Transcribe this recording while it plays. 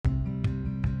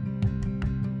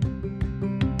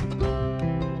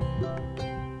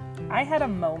I had a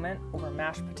moment over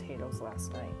mashed potatoes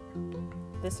last night.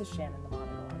 This is Shannon the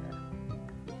monologuer.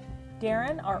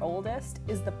 Darren, our oldest,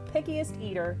 is the pickiest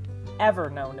eater ever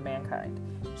known to mankind.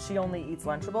 She only eats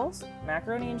Lunchables,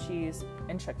 macaroni and cheese,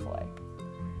 and Chick-fil-A.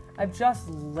 I've just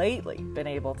lately been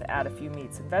able to add a few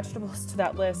meats and vegetables to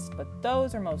that list, but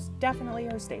those are most definitely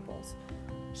her staples.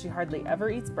 She hardly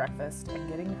ever eats breakfast, and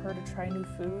getting her to try new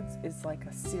foods is like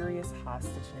a serious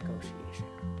hostage negotiation.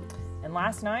 And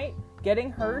last night, getting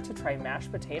her to try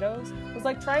mashed potatoes was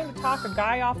like trying to talk a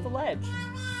guy off the ledge.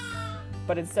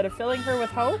 But instead of filling her with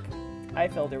hope, I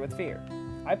filled her with fear.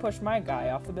 I pushed my guy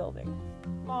off the building.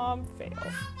 Mom failed.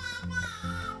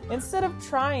 Instead of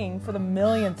trying for the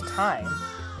millionth time,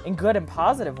 in good and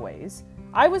positive ways,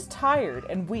 I was tired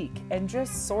and weak and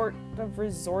just sort of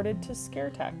resorted to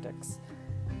scare tactics.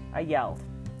 I yelled.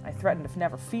 I threatened to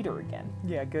never feed her again.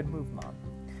 Yeah, good move, Mom.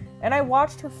 And I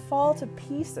watched her fall to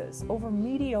pieces over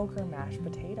mediocre mashed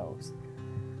potatoes.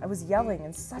 I was yelling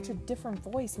in such a different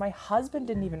voice, my husband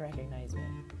didn't even recognize me.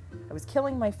 I was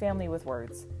killing my family with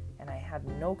words, and I had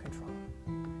no control.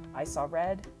 I saw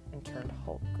red and turned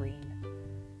Hulk green.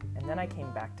 And then I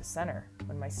came back to center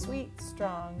when my sweet,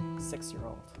 strong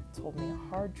 6-year-old told me a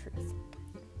hard truth.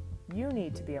 You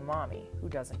need to be a mommy who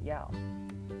doesn't yell.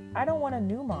 I don't want a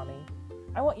new mommy.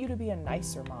 I want you to be a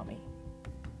nicer mommy.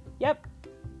 Yep.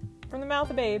 From the mouth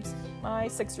of babes, my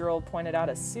 6-year-old pointed out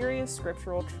a serious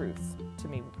scriptural truth to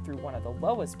me through one of the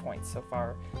lowest points so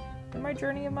far in my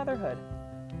journey of motherhood.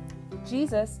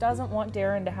 Jesus doesn't want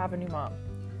Darren to have a new mom.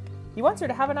 He wants her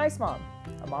to have a nice mom,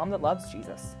 a mom that loves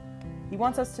Jesus. He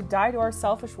wants us to die to our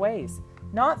selfish ways,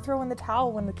 not throw in the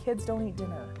towel when the kids don't eat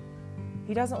dinner.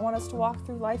 He doesn't want us to walk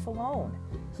through life alone.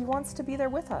 He wants to be there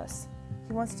with us.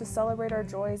 He wants to celebrate our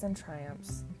joys and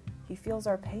triumphs. He feels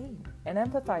our pain and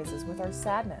empathizes with our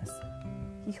sadness.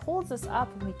 He holds us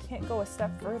up when we can't go a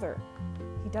step further.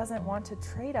 He doesn't want to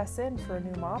trade us in for a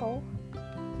new model.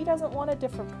 He doesn't want a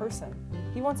different person.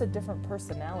 He wants a different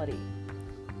personality.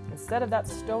 Instead of that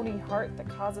stony heart that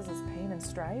causes us pain and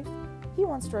strife, he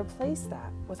wants to replace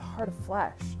that with a heart of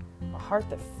flesh, a heart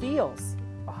that feels,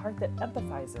 a heart that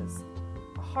empathizes,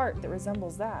 a heart that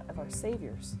resembles that of our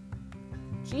Savior's.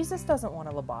 Jesus doesn't want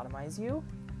to lobotomize you.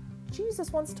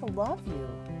 Jesus wants to love you.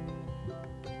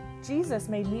 Jesus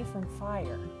made me from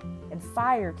fire, and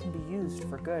fire can be used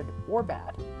for good or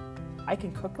bad. I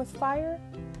can cook with fire,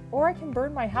 or I can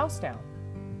burn my house down.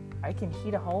 I can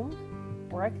heat a home,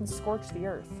 or I can scorch the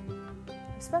earth.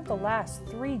 I've spent the last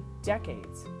 3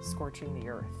 decades scorching the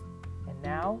earth, and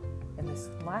now, in this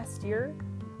last year,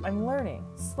 I'm learning,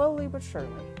 slowly but surely,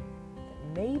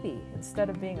 that maybe instead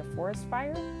of being a forest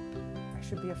fire, I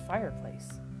should be a fireplace.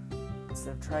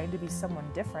 Instead of trying to be someone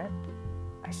different,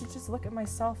 I should just look at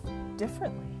myself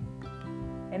differently.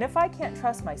 And if I can't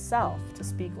trust myself to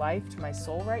speak life to my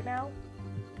soul right now,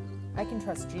 I can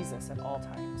trust Jesus at all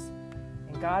times.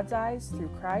 In God's eyes, through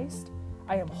Christ,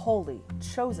 I am holy,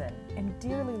 chosen, and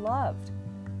dearly loved.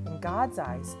 In God's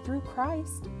eyes, through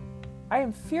Christ, I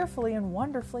am fearfully and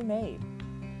wonderfully made.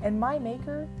 And my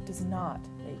Maker does not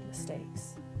make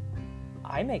mistakes.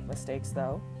 I make mistakes,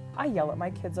 though. I yell at my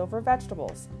kids over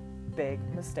vegetables. Big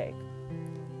mistake.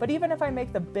 But even if I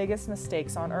make the biggest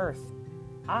mistakes on earth,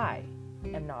 I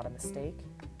am not a mistake.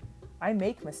 I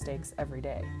make mistakes every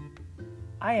day.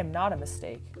 I am not a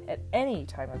mistake at any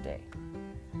time of day.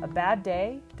 A bad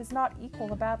day does not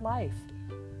equal a bad life.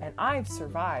 And I've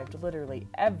survived literally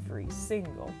every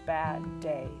single bad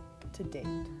day to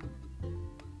date.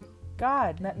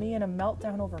 God met me in a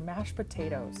meltdown over mashed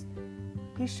potatoes.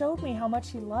 He showed me how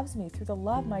much he loves me through the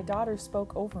love my daughter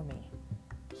spoke over me.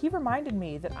 He reminded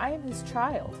me that I am his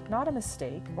child, not a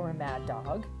mistake or a mad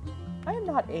dog. I am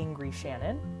not angry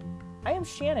Shannon. I am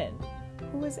Shannon,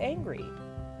 who is angry.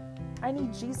 I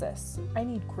need Jesus. I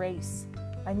need grace.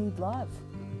 I need love.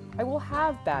 I will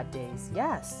have bad days,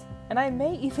 yes, and I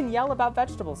may even yell about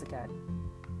vegetables again.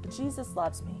 But Jesus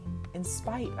loves me in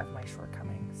spite of my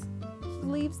shortcomings. He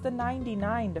leaves the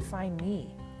 99 to find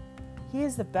me. He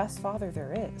is the best father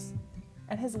there is,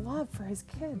 and his love for his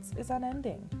kids is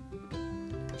unending.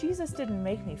 Jesus didn't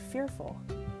make me fearful.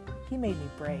 He made me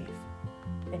brave,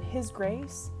 and his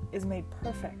grace is made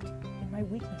perfect in my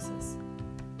weaknesses.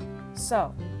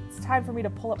 So, it's time for me to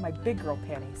pull up my big girl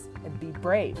panties and be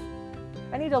brave.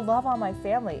 I need to love on my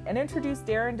family and introduce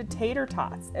Darren to tater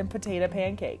tots and potato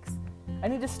pancakes. I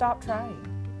need to stop trying.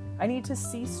 I need to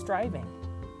cease striving.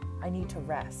 I need to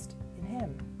rest in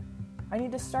him. I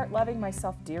need to start loving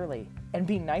myself dearly and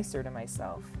be nicer to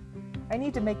myself. I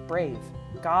need to make brave,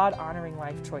 God-honoring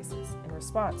life choices in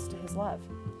response to his love.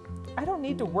 I don't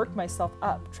need to work myself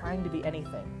up trying to be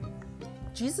anything.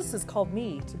 Jesus has called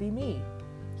me to be me.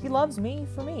 He loves me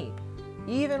for me.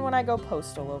 even when I go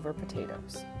postal over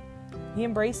potatoes. He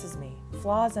embraces me,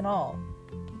 flaws and all.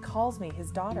 He calls me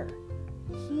his daughter.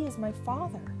 He is my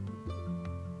father.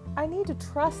 I need to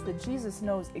trust that Jesus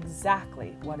knows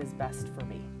exactly what is best for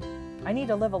me. I need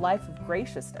to live a life of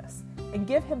graciousness and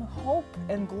give him hope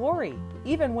and glory,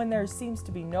 even when there seems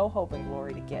to be no hope and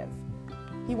glory to give.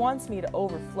 He wants me to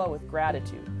overflow with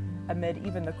gratitude amid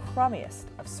even the crummiest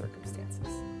of circumstances,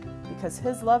 because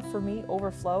his love for me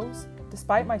overflows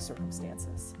despite my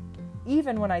circumstances.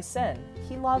 Even when I sin,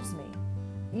 he loves me.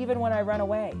 Even when I run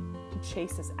away, he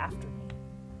chases after me.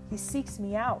 He seeks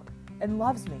me out and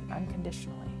loves me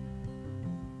unconditionally.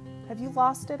 Have you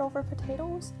lost it over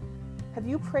potatoes? Have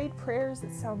you prayed prayers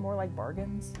that sound more like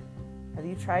bargains? Have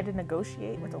you tried to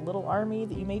negotiate with a little army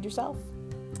that you made yourself?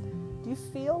 Do you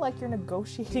feel like you're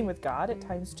negotiating with God at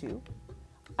times too?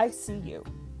 I see you,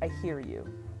 I hear you,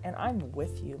 and I'm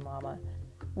with you, Mama.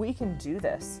 We can do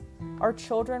this. Our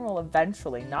children will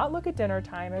eventually not look at dinner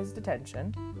time as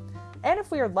detention. And if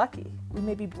we are lucky, we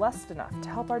may be blessed enough to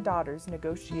help our daughters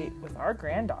negotiate with our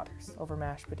granddaughters over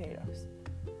mashed potatoes.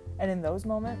 And in those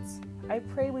moments, I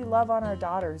pray we love on our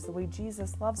daughters the way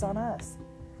Jesus loves on us.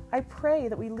 I pray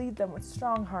that we lead them with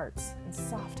strong hearts and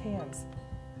soft hands.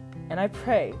 And I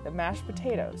pray that mashed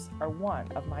potatoes are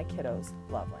one of my kiddos'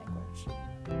 love language.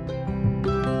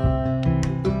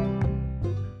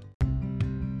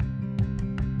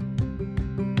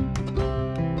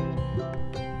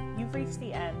 You've reached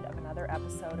the end of another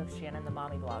episode of Shannon the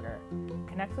Mommy Blogger.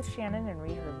 Connect with Shannon and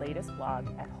read her latest blog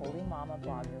at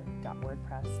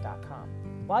holymamablogger.wordpress.com.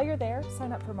 While you're there,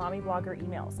 sign up for Mommy Blogger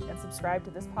emails and subscribe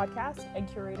to this podcast and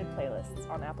curated playlists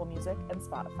on Apple Music and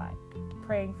Spotify.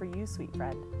 Praying for you, sweet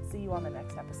friend. See you on the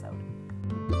next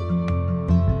episode.